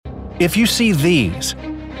If you see these,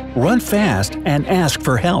 run fast and ask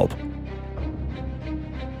for help.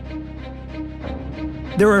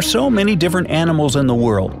 There are so many different animals in the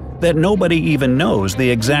world that nobody even knows the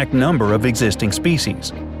exact number of existing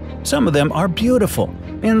species. Some of them are beautiful,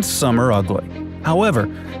 and some are ugly. However,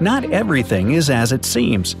 not everything is as it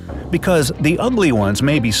seems, because the ugly ones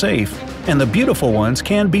may be safe, and the beautiful ones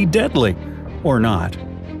can be deadly, or not.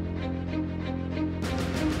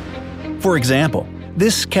 For example,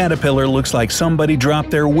 this caterpillar looks like somebody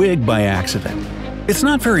dropped their wig by accident. It's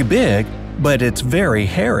not very big, but it's very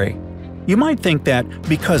hairy. You might think that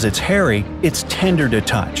because it's hairy, it's tender to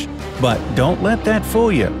touch, but don't let that fool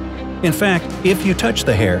you. In fact, if you touch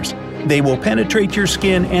the hairs, they will penetrate your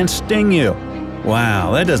skin and sting you.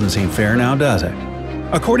 Wow, that doesn't seem fair now, does it?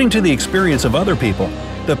 According to the experience of other people,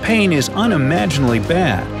 the pain is unimaginably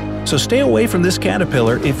bad, so stay away from this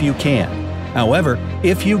caterpillar if you can. However,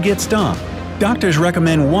 if you get stung, doctors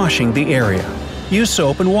recommend washing the area. Use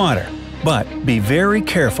soap and water, but be very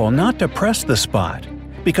careful not to press the spot,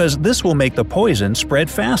 because this will make the poison spread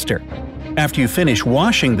faster. After you finish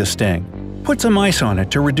washing the sting, put some ice on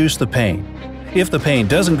it to reduce the pain. If the pain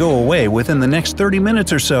doesn't go away within the next 30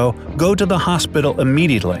 minutes or so, go to the hospital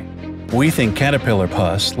immediately. We think caterpillar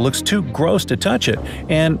pus looks too gross to touch it,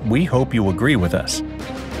 and we hope you agree with us.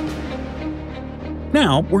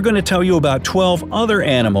 Now, we're going to tell you about 12 other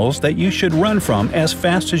animals that you should run from as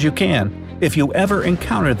fast as you can if you ever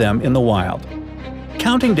encounter them in the wild.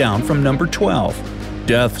 Counting down from number 12,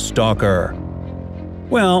 Death Stalker.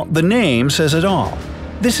 Well, the name says it all.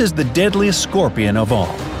 This is the deadliest scorpion of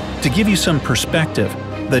all. To give you some perspective,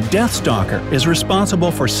 the Death Stalker is responsible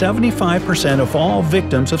for 75% of all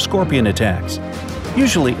victims of scorpion attacks.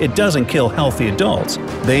 Usually it doesn't kill healthy adults,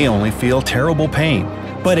 they only feel terrible pain,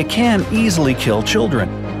 but it can easily kill children.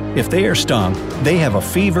 If they are stung, they have a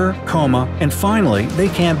fever, coma, and finally they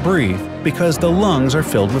can't breathe because the lungs are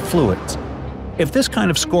filled with fluids. If this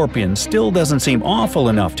kind of scorpion still doesn't seem awful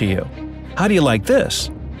enough to you, how do you like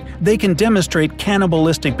this? They can demonstrate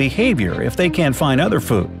cannibalistic behavior if they can't find other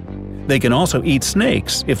food. They can also eat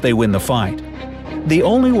snakes if they win the fight. The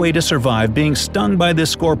only way to survive being stung by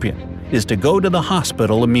this scorpion is to go to the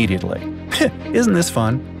hospital immediately. Isn't this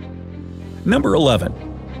fun? Number 11.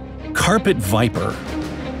 Carpet Viper.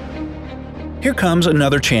 Here comes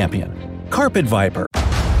another champion. Carpet Viper.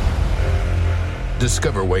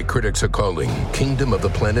 Discover why critics are calling Kingdom of the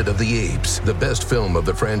Planet of the Apes the best film of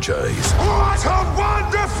the franchise. What a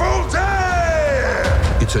wonderful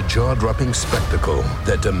day! It's a jaw-dropping spectacle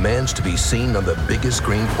that demands to be seen on the biggest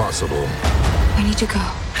screen possible. I need to go.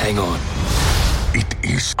 Hang on. It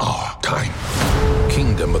is our time.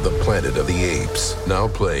 Kingdom of the Planet of the Apes. Now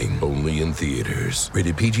playing only in theaters.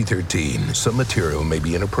 Rated PG-13. Some material may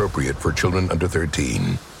be inappropriate for children under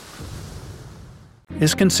 13.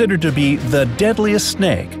 Is considered to be the deadliest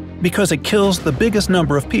snake because it kills the biggest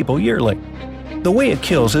number of people yearly. The way it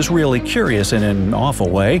kills is really curious in an awful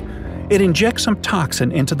way. It injects some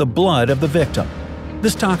toxin into the blood of the victim.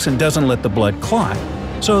 This toxin doesn't let the blood clot,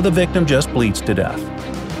 so the victim just bleeds to death.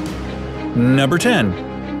 Number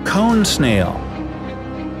 10. Cone Snail.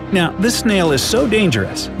 Now, this snail is so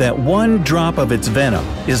dangerous that one drop of its venom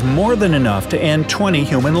is more than enough to end 20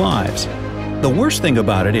 human lives. The worst thing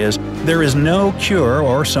about it is there is no cure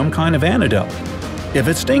or some kind of antidote. If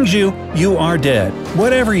it stings you, you are dead,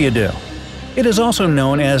 whatever you do. It is also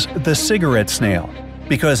known as the cigarette snail,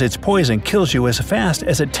 because its poison kills you as fast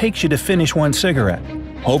as it takes you to finish one cigarette.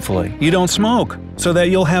 Hopefully, you don't smoke, so that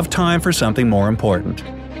you'll have time for something more important.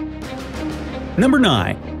 Number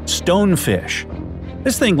 9. Stonefish.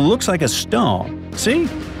 This thing looks like a stone, see?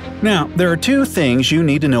 Now, there are two things you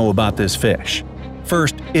need to know about this fish.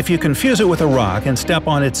 First, if you confuse it with a rock and step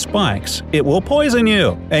on its spikes, it will poison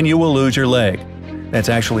you, and you will lose your leg. That's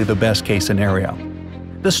actually the best case scenario.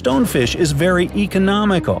 The stonefish is very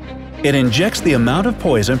economical. It injects the amount of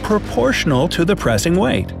poison proportional to the pressing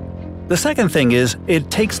weight. The second thing is, it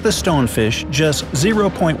takes the stonefish just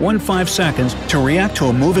 0.15 seconds to react to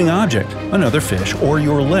a moving object, another fish or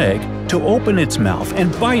your leg, to open its mouth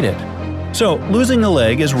and bite it. So losing a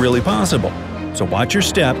leg is really possible. So watch your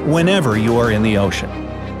step whenever you are in the ocean.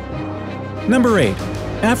 Number 8.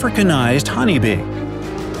 Africanized honeybee.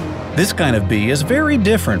 This kind of bee is very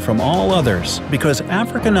different from all others because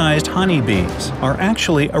Africanized honeybees are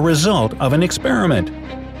actually a result of an experiment.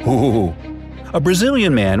 Ooh. A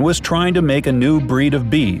Brazilian man was trying to make a new breed of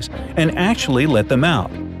bees and actually let them out.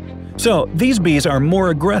 So these bees are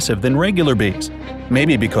more aggressive than regular bees,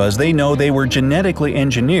 maybe because they know they were genetically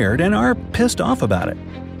engineered and are pissed off about it.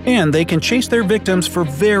 And they can chase their victims for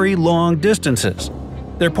very long distances.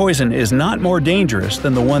 Their poison is not more dangerous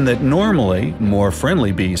than the one that normally more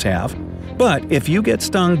friendly bees have, but if you get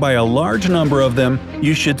stung by a large number of them,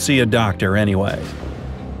 you should see a doctor anyway.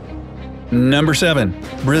 Number 7.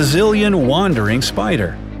 Brazilian wandering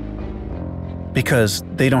spider. Because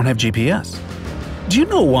they don't have GPS. Do you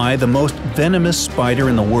know why the most venomous spider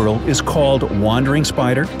in the world is called wandering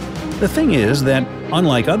spider? The thing is that,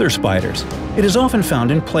 unlike other spiders, it is often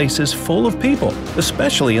found in places full of people,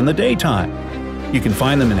 especially in the daytime. You can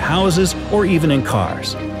find them in houses or even in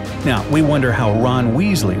cars. Now, we wonder how Ron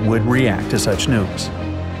Weasley would react to such news.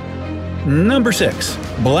 Number 6.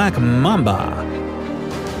 Black Mamba.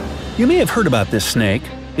 You may have heard about this snake.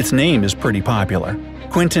 Its name is pretty popular.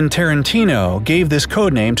 Quentin Tarantino gave this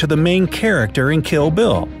codename to the main character in Kill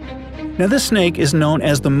Bill. Now, this snake is known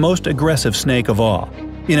as the most aggressive snake of all.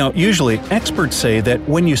 Usually experts say that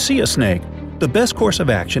when you see a snake, the best course of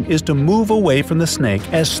action is to move away from the snake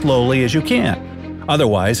as slowly as you can.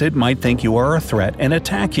 Otherwise, it might think you are a threat and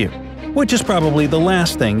attack you, which is probably the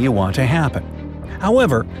last thing you want to happen.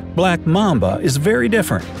 However, Black Mamba is very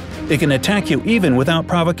different. It can attack you even without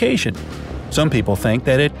provocation. Some people think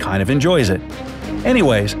that it kind of enjoys it.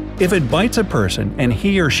 Anyways, if it bites a person and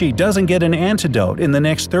he or she doesn't get an antidote in the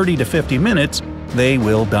next 30 to 50 minutes, they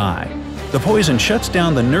will die. The poison shuts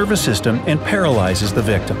down the nervous system and paralyzes the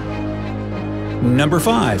victim. Number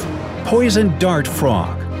 5. Poison dart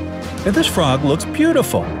frog. Now, this frog looks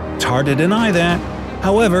beautiful. It's hard to deny that.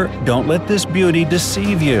 However, don't let this beauty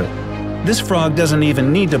deceive you. This frog doesn't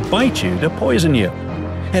even need to bite you to poison you.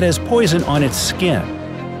 It has poison on its skin.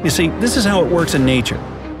 You see, this is how it works in nature.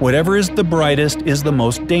 Whatever is the brightest is the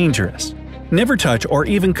most dangerous. Never touch or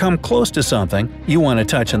even come close to something you want to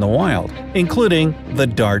touch in the wild, including the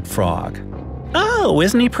dart frog. Oh,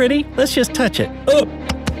 isn't he pretty? Let's just touch it. Oh!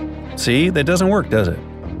 See, that doesn't work, does it?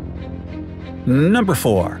 Number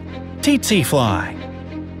 4. Tsetse fly.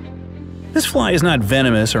 This fly is not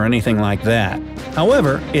venomous or anything like that.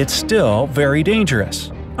 However, it's still very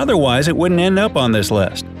dangerous. Otherwise, it wouldn't end up on this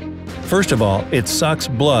list. First of all, it sucks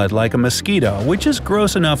blood like a mosquito, which is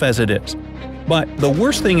gross enough as it is. But the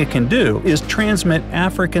worst thing it can do is transmit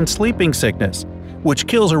African sleeping sickness, which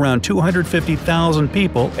kills around 250,000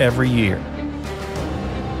 people every year.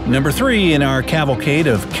 Number 3 in our cavalcade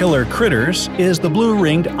of killer critters is the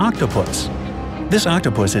blue-ringed octopus. This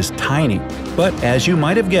octopus is tiny, but as you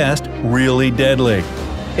might have guessed, really deadly.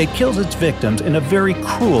 It kills its victims in a very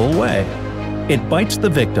cruel way. It bites the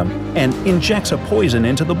victim and injects a poison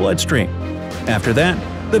into the bloodstream. After that,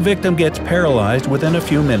 the victim gets paralyzed within a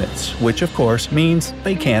few minutes, which of course means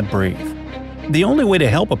they can't breathe. The only way to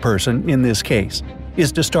help a person in this case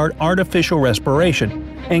is to start artificial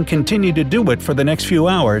respiration and continue to do it for the next few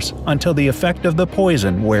hours until the effect of the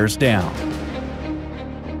poison wears down.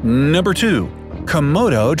 Number 2.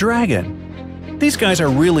 Komodo dragon. These guys are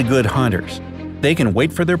really good hunters. They can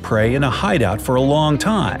wait for their prey in a hideout for a long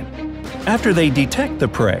time. After they detect the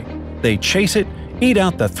prey, they chase it, eat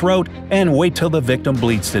out the throat, and wait till the victim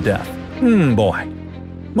bleeds to death. Boy.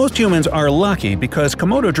 Most humans are lucky because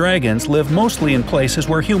Komodo dragons live mostly in places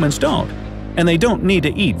where humans don't, and they don't need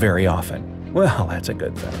to eat very often. Well, that's a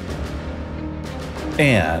good thing.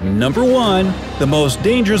 And number 1, the most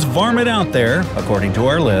dangerous varmint out there, according to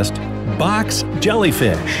our list, box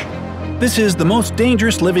jellyfish. This is the most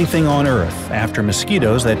dangerous living thing on Earth, after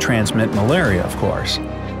mosquitoes that transmit malaria, of course.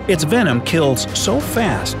 Its venom kills so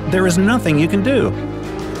fast there is nothing you can do.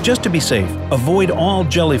 Just to be safe, avoid all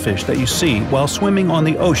jellyfish that you see while swimming on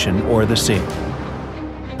the ocean or the sea.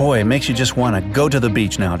 Boy, it makes you just want to go to the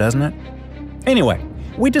beach now, doesn't it? Anyway,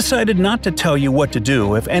 we decided not to tell you what to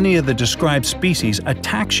do if any of the described species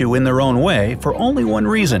attacks you in their own way for only one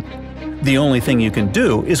reason. The only thing you can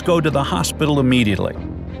do is go to the hospital immediately.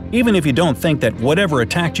 Even if you don't think that whatever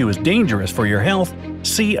attacked you is dangerous for your health,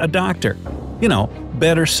 see a doctor.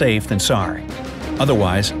 Better safe than sorry.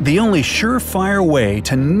 Otherwise, the only surefire way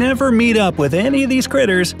to never meet up with any of these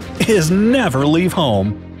critters is never leave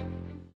home.